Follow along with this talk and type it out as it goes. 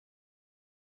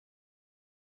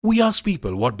We asked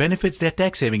people what benefits their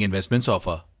tax-saving investments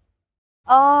offer.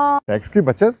 Tax की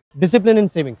बचत, Discipline in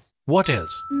savings. What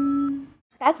else?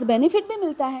 Tax benefit भी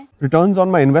मिलता है. Returns on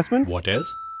my investments, What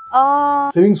else?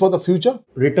 Savings for the future.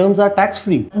 Returns are tax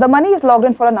free. The money is logged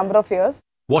in for a number of years,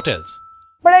 What else?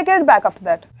 but I get it back after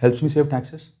that. Helps me save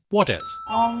taxes. What else?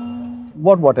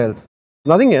 What else?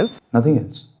 Nothing else. Nothing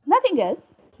else. Nothing else.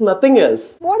 Nothing else.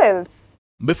 What else?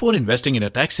 Before investing in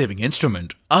a tax-saving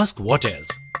instrument, ask what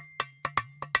else.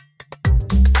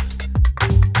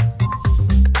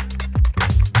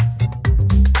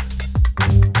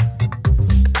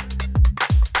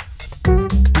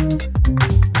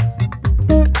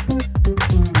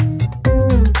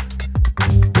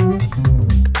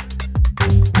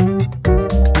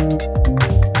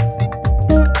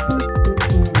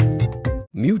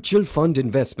 Mutual fund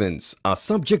investments are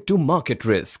subject to market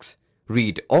risks.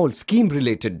 Read all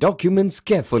scheme-related documents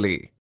carefully.